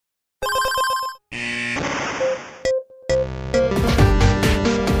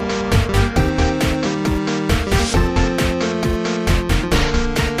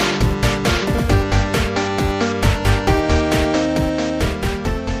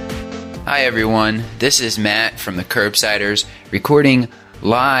Hi everyone, this is Matt from the Curbsiders, recording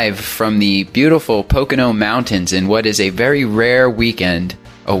live from the beautiful Pocono Mountains in what is a very rare weekend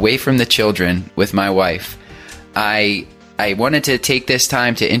away from the children with my wife. I wanted to take this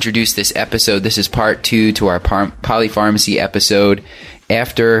time to introduce this episode. This is part 2 to our Polypharmacy episode.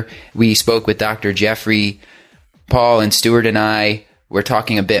 After we spoke with Dr. Jeffrey, Paul and Stuart and I were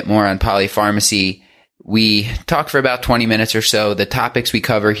talking a bit more on polypharmacy. We talked for about 20 minutes or so. The topics we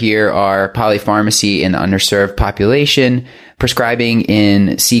cover here are polypharmacy in the underserved population, prescribing in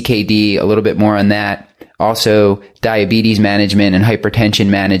CKD, a little bit more on that. Also, diabetes management and hypertension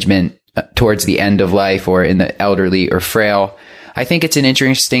management towards the end of life or in the elderly or frail. I think it's an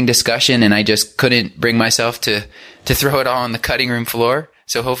interesting discussion, and I just couldn't bring myself to throw it all on the cutting room floor.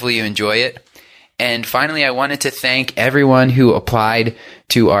 So hopefully you enjoy it. And finally, I wanted to thank everyone who applied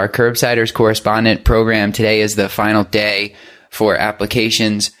to our Curbsiders Correspondent program. Today is the final day for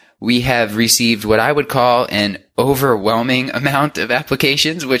applications. We have received what I would call an overwhelming amount of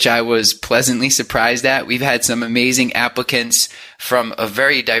applications, which I was pleasantly surprised at. We've had some amazing applicants from a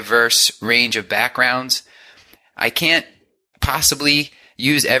very diverse range of backgrounds. I can't possibly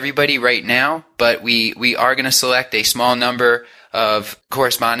use everybody right now, but we are going to select a small number of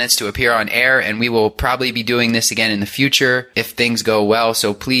correspondents to appear on air, and we will probably be doing this again in the future if things go well.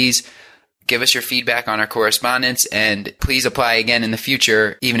 So please give us your feedback on our correspondence, and please apply again in the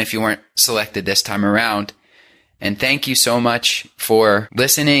future, even if you weren't selected this time around. And thank you so much for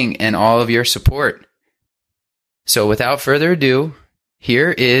listening and all of your support. So without further ado,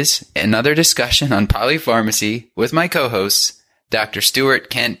 here is another discussion on polypharmacy with my co-hosts, Dr. Stuart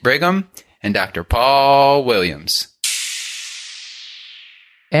Kent Brigham and Dr. Paul Williams.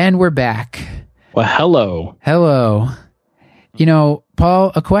 And we're back. Well, hello. Hello. You know,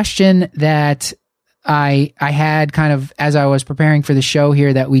 Paul, a question that I had kind of as I was preparing for the show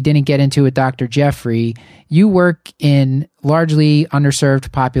here that we didn't get into with Dr. Jeffrey. You work in largely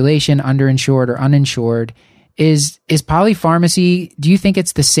underserved population, underinsured or uninsured. Is polypharmacy, do you think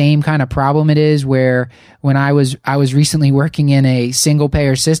it's the same kind of problem it is where when I was recently working in a single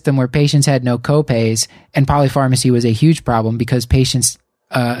payer system where patients had no copays, and polypharmacy was a huge problem because patients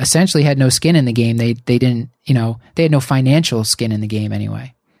essentially had no skin in the game. They didn't, they had no financial skin in the game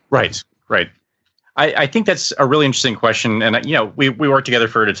anyway. Right. I think that's a really interesting question. And, we worked together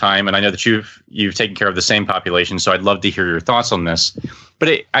for a time, and I know that you've taken care of the same population. So I'd love to hear your thoughts on this.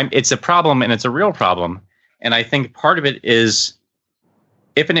 But it's a problem, and it's a real problem. And I think part of it is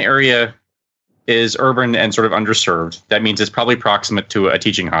if an area is urban and sort of underserved, that means it's probably proximate to a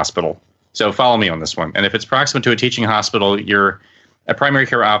teaching hospital. So follow me on this one. And if it's proximate to a teaching hospital, you're a primary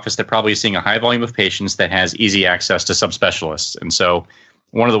care office that probably is seeing a high volume of patients that has easy access to subspecialists. And so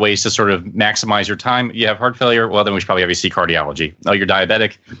one of the ways to sort of maximize your time, you have heart failure, well, then we should probably have you see cardiology. Oh, you're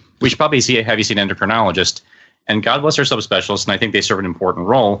diabetic, we should probably have you see an endocrinologist. And God bless our subspecialists, and I think they serve an important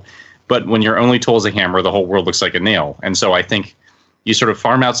role. But when your only tool is a hammer, the whole world looks like a nail. And so I think you sort of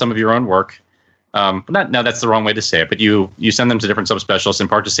farm out some of your own work. That's the wrong way to say it, but you send them to different subspecialists in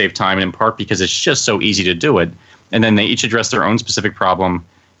part to save time and in part because it's just so easy to do it. And then they each address their own specific problem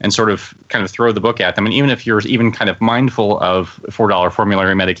and sort of kind of throw the book at them. And even if you're even kind of mindful of $4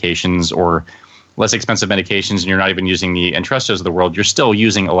 formulary medications or less expensive medications and you're not even using the Entrestos of the world, you're still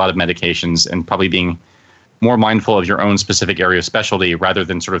using a lot of medications and probably being more mindful of your own specific area of specialty rather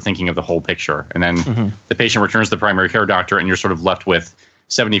than sort of thinking of the whole picture. And then the patient returns to the primary care doctor and you're sort of left with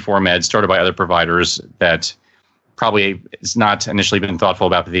 74 meds started by other providers that probably has not initially been thoughtful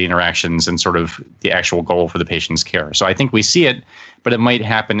about the interactions and sort of the actual goal for the patient's care. So I think we see it, but it might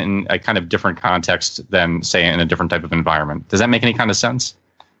happen in a kind of different context than, say, in a different type of environment. Does that make any kind of sense?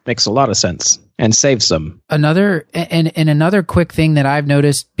 Makes a lot of sense and saves some. Another quick thing that I've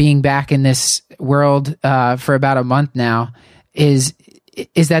noticed being back in this world for about a month now is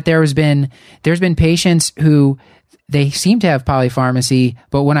that there's been patients who they seem to have polypharmacy,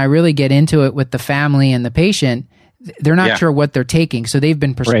 but when I really get into it with the family and the patient, they're not sure what they're taking. So they've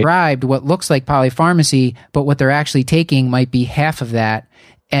been prescribed what looks like polypharmacy, but what they're actually taking might be half of that.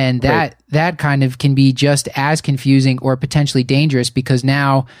 And that kind of can be just as confusing or potentially dangerous because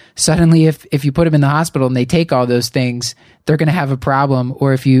now suddenly if you put them in the hospital and they take all those things, they're going to have a problem.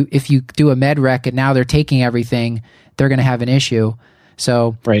 Or if you do a med rec and now they're taking everything, they're going to have an issue.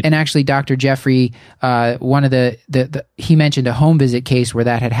 So, and actually Dr. Jeffrey, one of he mentioned a home visit case where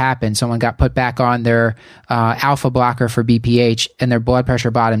that had happened. Someone got put back on their alpha blocker for BPH and their blood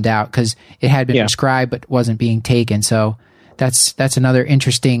pressure bottomed out because it had been prescribed but wasn't being taken. So that's another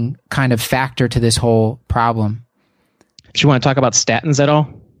interesting kind of factor to this whole problem. Do you want to talk about statins at all?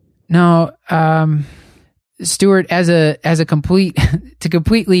 No, Stuart, as a complete to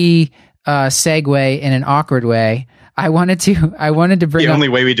completely segue in an awkward way. I wanted to bring the up, only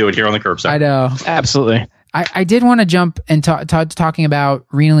way we do it here on the curbside. I know. Absolutely. I did want to jump and talking about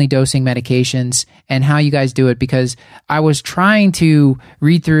renally dosing medications and how you guys do it, because I was trying to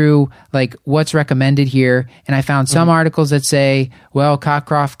read through like what's recommended here, and I found some articles that say, well,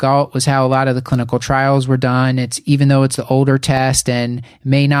 Cockcroft-Gault was how a lot of the clinical trials were done. It's even though it's the older test and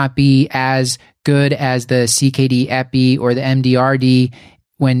may not be as good as the CKD epi or the MDRD,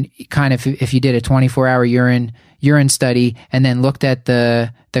 when kind of if you did a 24-hour urine study and then looked at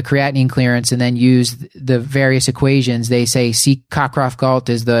the creatinine clearance and then used the various equations, they say Cockcroft-Gault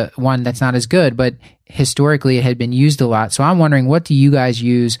is the one that's not as good, but historically it had been used a lot. So I'm wondering, what do you guys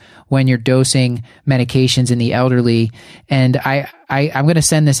use when you're dosing medications in the elderly? And I'm going to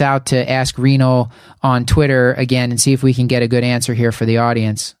send this out to Ask Renal on Twitter again and see if we can get a good answer here for the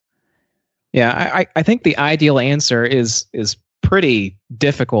audience. Yeah, I think the ideal answer is pretty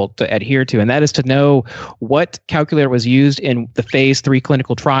difficult to adhere to, and that is to know what calculator was used in the phase 3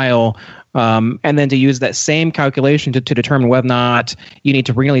 clinical trial, and then to use that same calculation to determine whether or not you need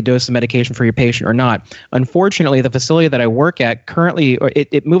to renally dose the medication for your patient or not. Unfortunately, the facility that I work at currently,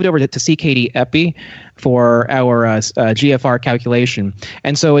 it moved over to CKD epi for our GFR calculation.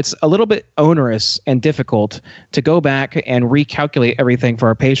 And so it's a little bit onerous and difficult to go back and recalculate everything for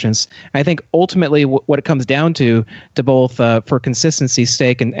our patients. I think ultimately what it comes down to both for consistency's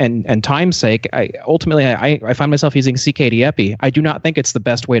sake and time's sake, I find myself using CKD epi. I do not think it's the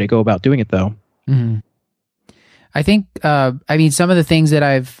best way to go about doing it, though. Mm-hmm. I think, some of the things that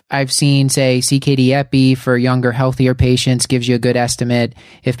I've seen say CKD epi for younger, healthier patients gives you a good estimate.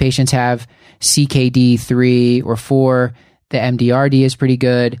 If patients have CKD 3 or 4, the MDRD is pretty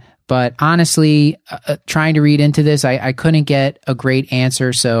good. But honestly, trying to read into this, I couldn't get a great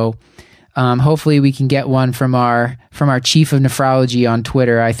answer. So hopefully we can get one from our chief of nephrology on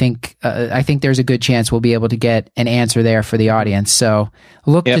Twitter. I think there's a good chance we'll be able to get an answer there for the audience. So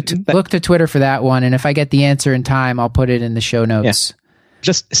look to Twitter for that one, and if I get the answer in time, I'll put it in the show notes. Yeah.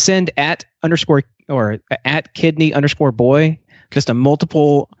 Just send @_ or @kidney_boy just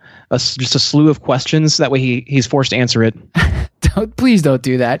a slew of questions. That way he's forced to answer it. Please don't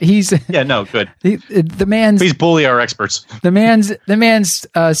do that. Good. The man's. Please bully our experts. The man's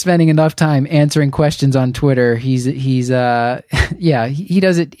spending enough time answering questions on Twitter. He doesn't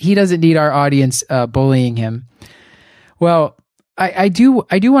need our audience bullying him. Well, I do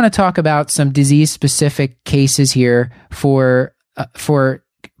want to talk about some disease specific cases here for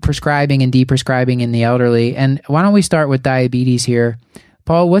prescribing and deprescribing in the elderly. And why don't we start with diabetes here?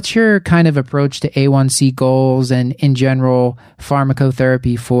 Paul, what's your kind of approach to A1C goals and in general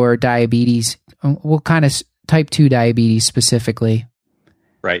pharmacotherapy for diabetes? What kind of type 2 diabetes specifically?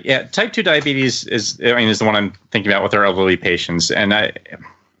 Right. Yeah. Type 2 diabetes is the one I'm thinking about with our elderly patients. And I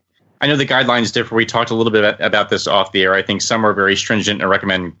know the guidelines differ. We talked a little bit about this off the air. I think some are very stringent and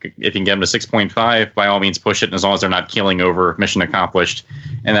recommend if you can get them to 6.5, by all means push it, and as long as they're not keeling over, mission accomplished.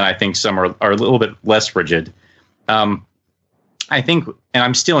 And then I think some are a little bit less rigid. I think, and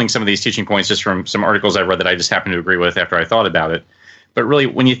I'm stealing some of these teaching points just from some articles I read that I just happen to agree with after I thought about it. But really,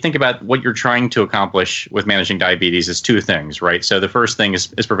 when you think about what you're trying to accomplish with managing diabetes, is two things, right? So the first thing is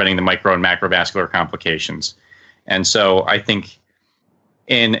preventing the micro and macrovascular complications. And so I think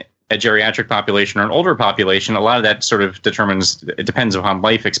in a geriatric population or an older population, a lot of that sort of it depends upon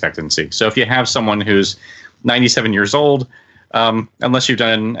life expectancy. So if you have someone who's 97 years old, unless they've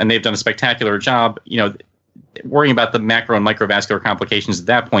done a spectacular job, worrying about the macro and microvascular complications at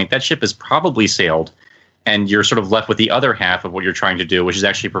that point, that ship has probably sailed, and you're sort of left with the other half of what you're trying to do, which is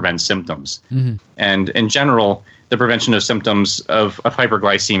actually prevent symptoms. Mm-hmm. And in general, the prevention of symptoms of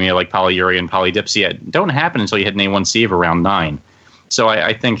hyperglycemia like polyuria and polydipsia don't happen until you hit an A1C of around 9. So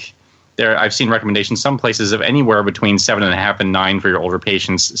I think I've seen recommendations some places of anywhere between 7.5 and 9 for your older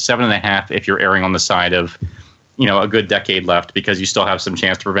patients, 7.5 if you're erring on the side of a good decade left, because you still have some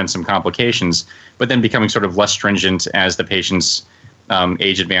chance to prevent some complications, but then becoming sort of less stringent as the patient's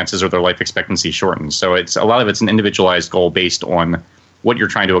age advances or their life expectancy shortens. So a lot of it's an individualized goal based on what you're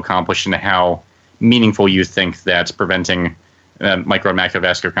trying to accomplish and how meaningful you think that preventing micro and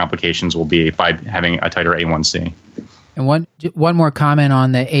macrovascular complications will be by having a tighter A1C. And one more comment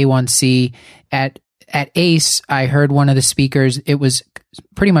on the A1C. At ACE, I heard one of the speakers, it was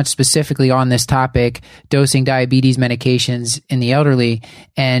pretty much specifically on this topic, dosing diabetes medications in the elderly.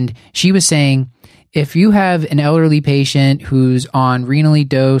 And she was saying, if you have an elderly patient who's on renally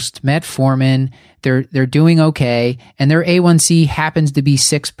dosed metformin, they're doing okay, and their A1C happens to be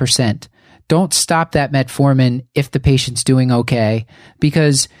 6%. Don't stop that metformin if the patient's doing okay,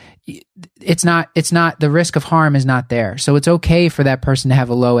 because it's not the risk of harm is not there. So it's okay for that person to have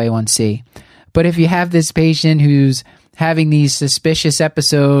a low A1C. But if you have this patient who's having these suspicious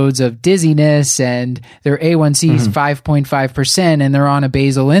episodes of dizziness and their A1C is 5.5% and they're on a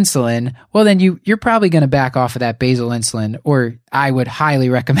basal insulin, well, then you're probably going to back off of that basal insulin, or I would highly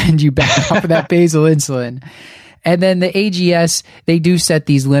recommend you back off of that basal insulin. And then the AGS, they do set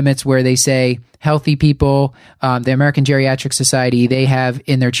these limits where they say healthy people, the American Geriatric Society, they have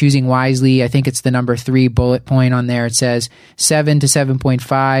in their Choosing Wisely, I think it's the number 3 bullet point on there. It says 7 to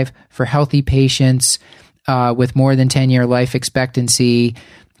 7.5 for healthy patients with more than 10-year life expectancy.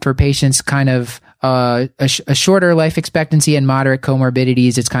 For patients kind of a shorter life expectancy and moderate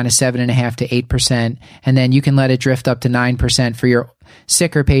comorbidities, it's kind of 7.5 to 8%. And then you can let it drift up to 9% for your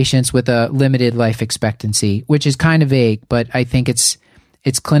sicker patients with a limited life expectancy, which is kind of vague, but I think it's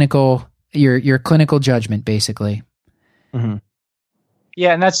clinical, your clinical judgment, basically. Mm-hmm.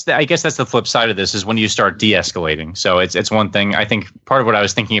 Yeah, and I guess that's the flip side of this is when you start de-escalating. So it's one thing. I think part of what I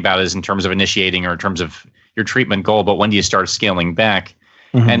was thinking about is in terms of initiating or in terms of your treatment goal, but when do you start scaling back?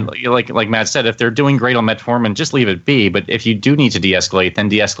 Mm-hmm. And like Matt said, if they're doing great on metformin, just leave it be. But if you do need to de-escalate, then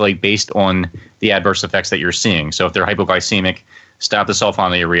de-escalate based on the adverse effects that you're seeing. So if they're hypoglycemic, stop the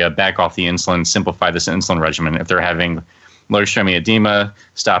sulfonylurea, back off the insulin, simplify this insulin regimen. If they're having lower extremity edema,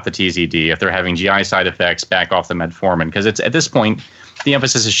 stop the TZD. If they're having GI side effects, back off the metformin. Because it's at this point, the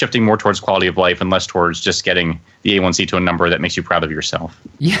emphasis is shifting more towards quality of life and less towards just getting the A1C to a number that makes you proud of yourself.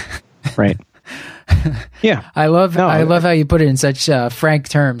 Yeah. Right. Yeah. I love how you put it in such frank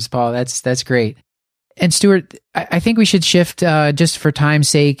terms, Paul. That's great. And Stuart, I think we should shift just for time's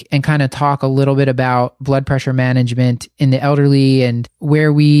sake and kind of talk a little bit about blood pressure management in the elderly and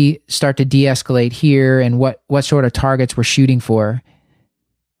where we start to de-escalate here and what sort of targets we're shooting for.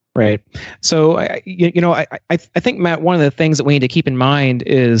 Right. So, I think, Matt, one of the things that we need to keep in mind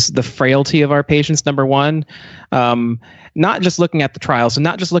is the frailty of our patients, number one. Not just looking at the trials, so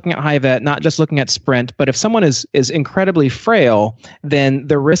not just looking at HiVet, not just looking at Sprint, but if someone is incredibly frail, then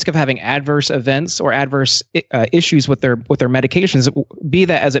the risk of having adverse events or adverse issues with their medications, be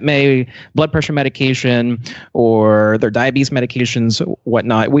that as it may, blood pressure medication or their diabetes medications,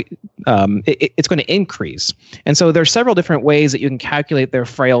 whatnot, it's going to increase. And so there's several different ways that you can calculate their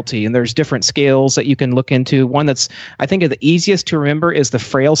frailty, and there's different scales that you can look into. One that's, I think, the easiest to remember is the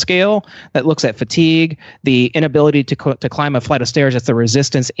frail scale that looks at fatigue, the inability to climb a flight of stairs, that's the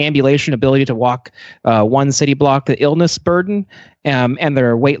resistance, ambulation, ability to walk one city block, the illness burden, and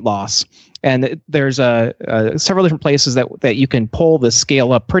their weight loss. And there's several different places that you can pull this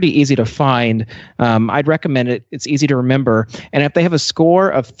scale up, pretty easy to find. I'd recommend it. It's easy to remember. And if they have a score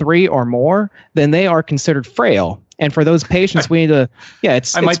of 3 or more, then they are considered frail. And for those patients, we need to,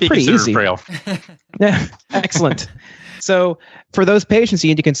 it's pretty easy. Frail. Yeah, excellent. So for those patients, you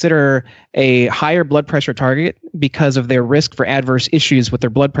need to consider a higher blood pressure target because of their risk for adverse issues with their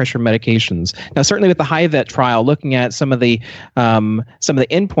blood pressure medications. Now, certainly with the HiVet trial, looking at some of the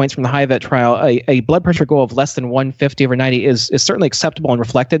endpoints from the HiVet trial, a blood pressure goal of less than 150/90 is certainly acceptable and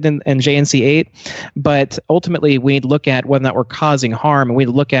reflected in JNC8. But ultimately, we need to look at whether or not we're causing harm. And we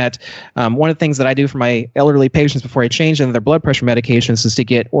need to look at one of the things that I do for my elderly patients before I change them their blood pressure medications is to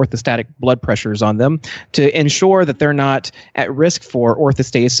get orthostatic blood pressures on them to ensure that they're not at risk for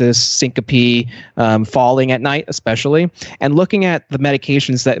orthostasis, syncope, falling at night, especially, and looking at the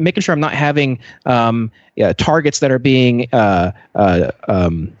medications that, making sure I'm not having targets that are being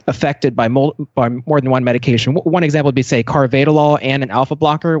affected by more than one medication. One example would be, say, carvedilol and an alpha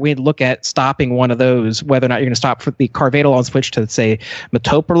blocker. We'd look at stopping one of those, whether or not you're going to stop for the carvedilol and switch to, say,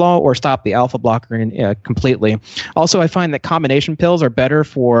 metoprolol, or stop the alpha blocker completely. Also, I find that combination pills are better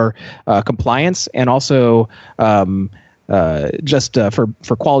for compliance and also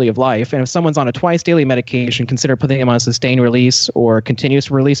for quality of life. And if someone's on a twice daily medication, consider putting them on a sustained release or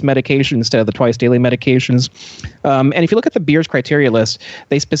continuous release medication instead of the twice daily medications. And if you look at the Beers criteria list,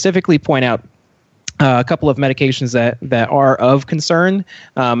 they specifically point out a couple of medications that are of concern.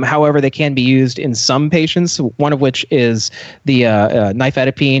 However, they can be used in some patients, one of which is the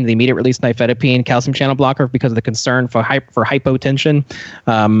nifedipine, the immediate release nifedipine calcium channel blocker, because of the concern for hypotension.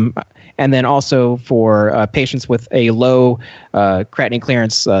 And then also for patients with a low creatinine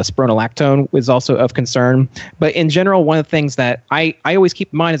clearance, spironolactone is also of concern. But in general, one of the things that I always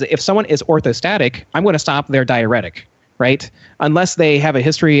keep in mind is that if someone is orthostatic, I'm going to stop their diuretic, right? Unless they have a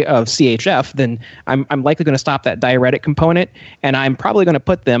history of CHF, then I'm likely going to stop that diuretic component, and I'm probably going to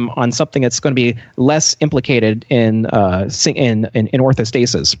put them on something that's going to be less implicated in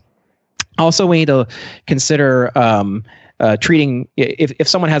orthostasis. Also, we need to consider treating, if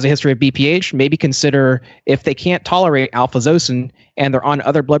someone has a history of BPH, maybe consider, if they can't tolerate alpha-zocin and they're on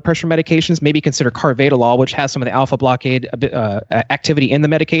other blood pressure medications, maybe consider carvedilol, which has some of the alpha blockade activity in the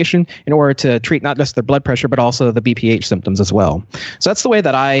medication, in order to treat not just their blood pressure, but also the BPH symptoms as well. So that's the way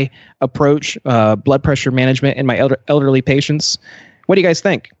that I approach blood pressure management in my elderly patients. What do you guys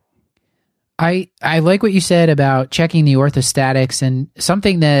think? I like what you said about checking the orthostatics, and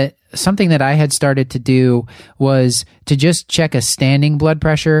something that I had started to do was to just check a standing blood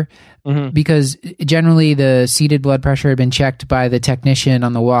pressure, because generally the seated blood pressure had been checked by the technician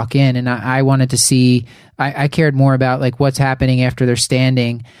on the walk-in, and I wanted to see, I cared more about like what's happening after they're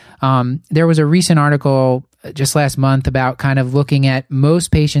standing. There was a recent article just last month about kind of looking at most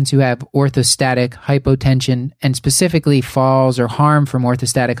patients who have orthostatic hypotension, and specifically falls or harm from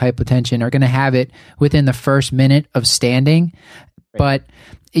orthostatic hypotension, are going to have it within the first minute of standing. Right. But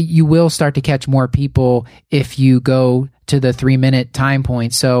you will start to catch more people if you go to the 3-minute time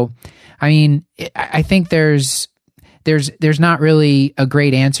point. So, I mean, I think there's not really a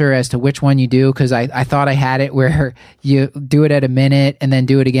great answer as to which one you do, because I thought I had it where you do it at a minute and then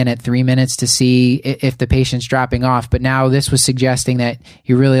do it again at 3 minutes to see if the patient's dropping off. But now this was suggesting that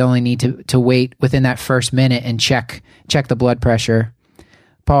you really only need to wait within that first minute and check the blood pressure.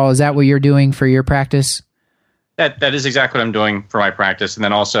 Paul, is that what you're doing for your practice? That is exactly what I'm doing for my practice. And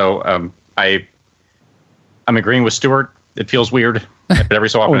then also, I'm agreeing with Stuart. It feels weird, but every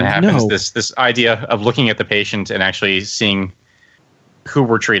so often it happens. No. This idea of looking at the patient and actually seeing who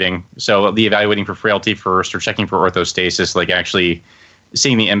we're treating. So the evaluating for frailty first, or checking for orthostasis, like actually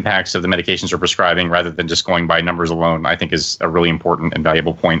seeing the impacts of the medications we're prescribing rather than just going by numbers alone, I think is a really important and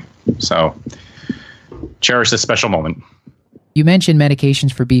valuable point. So cherish this special moment. You mentioned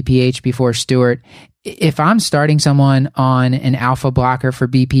medications for BPH before, Stuart. If I'm starting someone on an alpha blocker for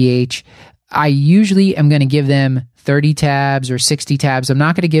BPH, I usually am going to give them 30 tabs or 60 tabs. I'm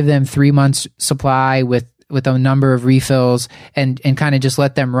not going to give them 3 months supply with a number of refills and kind of just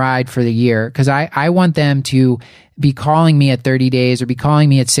let them ride for the year. Because I want them to be calling me at 30 days or be calling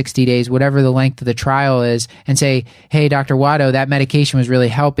me at 60 days, whatever the length of the trial is, and say, hey, Dr. Watto, that medication was really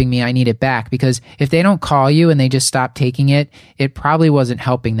helping me. I need it back. Because if they don't call you and they just stop taking it, it probably wasn't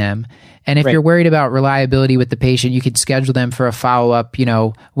helping them. And if you're worried about reliability with the patient, you could schedule them for a follow-up,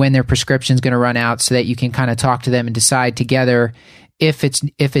 when their prescription's going to run out, so that you can kind of talk to them and decide together if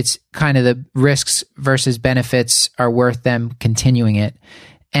it's kind of the risks versus benefits are worth them continuing it.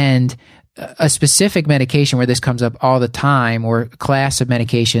 And a specific medication where this comes up all the time, or class of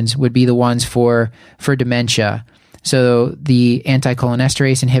medications, would be the ones for dementia. So the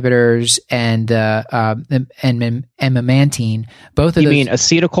anticholinesterase inhibitors and memantine, both of those. You mean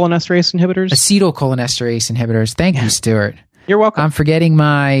acetylcholinesterase inhibitors? Acetylcholinesterase inhibitors. Thank you, Stuart. You're welcome. I'm forgetting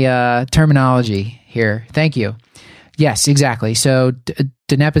my terminology here. Thank you. Yes, exactly. So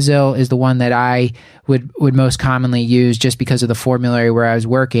donepezil is the one that I would most commonly use, just because of the formulary where I was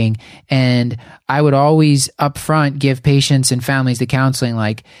working. And I would always up front give patients and families the counseling,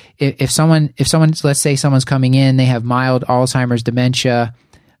 like if someone, let's say someone's coming in, they have mild Alzheimer's dementia,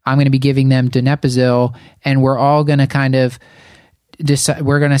 I'm going to be giving them donepezil, and we're all going to kind of decide,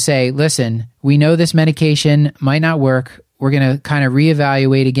 we're going to say, listen, we know this medication might not work. We're going to kind of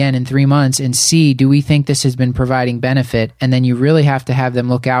reevaluate again in 3 months and see, do we think this has been providing benefit? And then you really have to have them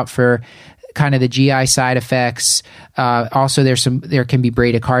look out for kind of the GI side effects. Also, there can be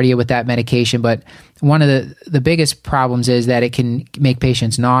bradycardia with that medication, but one of the biggest problems is that it can make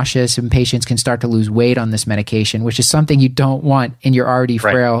patients nauseous, and patients can start to lose weight on this medication, which is something you don't want in your already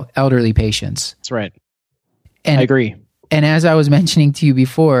frail elderly patients. That's right. And I agree. And as I was mentioning to you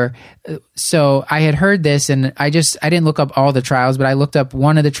before, so I had heard this, and I didn't look up all the trials, but I looked up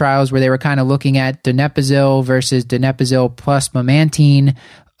one of the trials where they were kind of looking at donepezil versus donepezil plus memantine,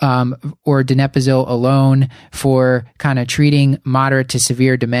 or donepezil alone for kind of treating moderate to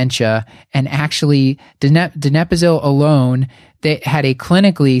severe dementia. And actually, donepezil alone, they had a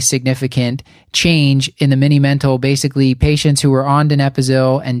clinically significant change in the mini-mental. Basically, patients who were on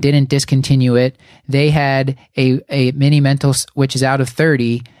donepezil and didn't discontinue it, they had a mini-mental, which is out of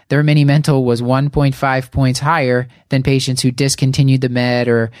 30. Their mini-mental was 1.5 points higher than patients who discontinued the med,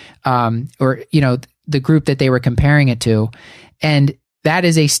 or the group that they were comparing it to. And that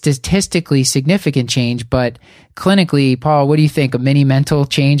is a statistically significant change, but clinically, Paul, what do you think? A mini-mental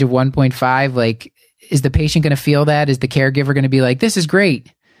change of 1.5, like, is the patient going to feel that? Is the caregiver going to be like, this is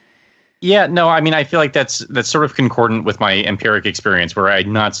great? Yeah, no, I mean, I feel like that's sort of concordant with my empiric experience, where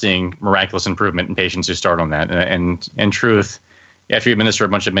I'm not seeing miraculous improvement in patients who start on that. And in truth, after you administer a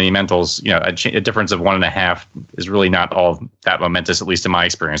bunch of mini-mentals, a difference of 1.5 is really not all that momentous, at least in my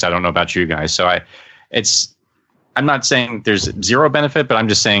experience. I don't know about you guys. So I'm not saying there's zero benefit, but I'm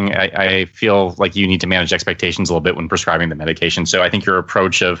just saying I feel like you need to manage expectations a little bit when prescribing the medication. So I think your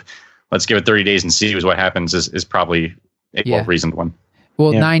approach of let's give it 30 days and see what happens is probably a well-reasoned one.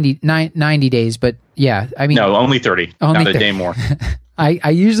 Well, 90 days, but yeah, I mean... No, only 30, not a day more.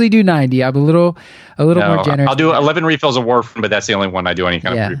 I usually do 90. I'm a little more generous. I'll do 11 refills of warfarin, but that's the only one I do any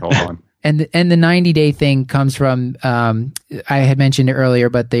kind of refill on. And the 90-day thing comes from, I had mentioned it earlier,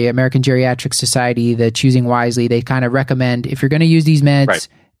 but the American Geriatric Society, the Choosing Wisely, they kind of recommend if you're going to use these meds,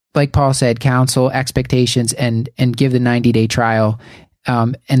 like Paul said, counsel expectations and give the 90-day trial,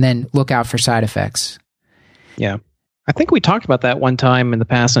 and then look out for side effects. Yeah. I think we talked about that one time in the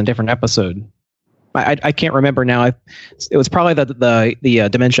past in a different episode. I can't remember now. It was probably the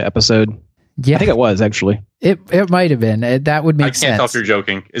dementia episode. Yeah, I think it was actually. It might have been. That would make sense. I can't tell if you're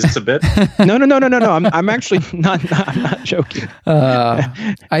joking. Is this a bit? No. I'm actually not joking. But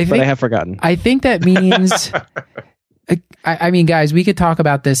I have forgotten. I think that means. I mean, guys, we could talk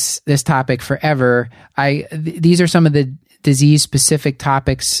about this topic forever. These are some of the disease-specific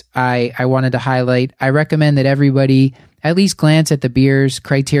topics I wanted to highlight. I recommend that everybody at least glance at the beer's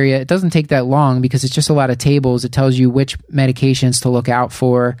criteria. It doesn't take that long because it's just a lot of tables. It tells you which medications to look out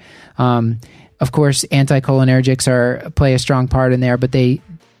for. Of course, anticholinergics play a strong part in there, but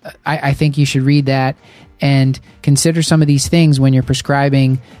I think you should read that and consider some of these things when you're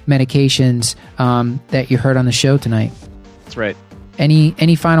prescribing medications that you heard on the show tonight. That's right.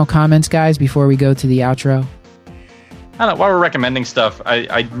 Any final comments, guys, before we go to the outro? I don't know. While we're recommending stuff,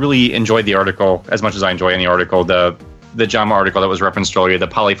 I really enjoyed the article as much as I enjoy any article. The JAMA article that was referenced earlier, the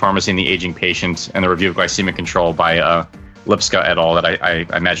Polypharmacy in the Aging Patient, and the review of glycemic control by Lipska et al. That I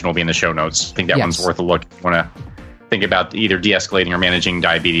imagine will be in the show notes. I think that one's worth a look if you want to think about either de-escalating or managing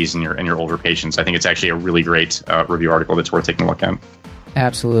diabetes in your older patients. I think it's actually a really great review article that's worth taking a look at.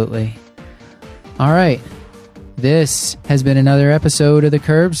 Absolutely. All right. This has been another episode of the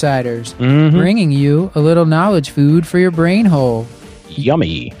Curbsiders, bringing you a little knowledge food for your brain hole.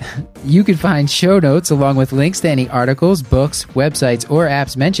 Yummy. You can find show notes along with links to any articles, books, websites, or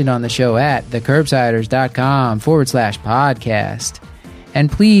apps mentioned on the show at thecurbsiders.com/podcast.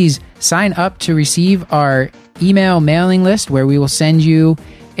 And please sign up to receive our email mailing list where we will send you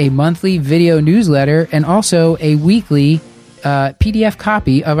a monthly video newsletter and also a weekly PDF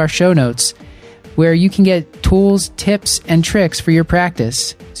copy of our show notes where you can get tools, tips, and tricks for your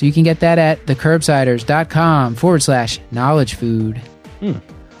practice. So you can get that at thecurbsiders.com/knowledge food.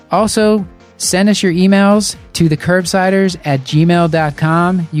 Also, send us your emails to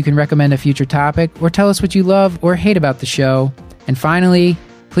thecurbsiders@gmail.com. You can recommend a future topic or tell us what you love or hate about the show. And finally,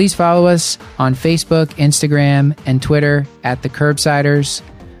 please follow us on Facebook, Instagram, and Twitter at The Curbsiders.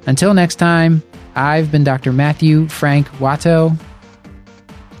 Until next time, I've been Dr. Matthew Frank Watto.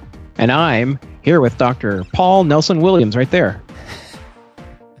 And I'm here with Dr. Paul Nelson Williams right there.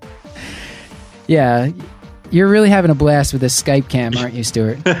 Yeah, you're really having a blast with this Skype cam, aren't you,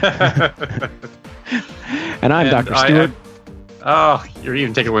 Stuart? And I'm Dr. Stuart. You're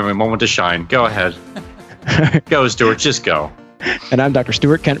even taking away my moment to shine. Go ahead. Go, Stuart. Just go. And I'm Dr.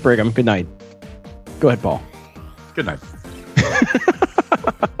 Stuart Kent Brigham. Good night. Go ahead, Paul. Good night.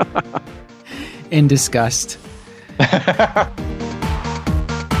 In disgust.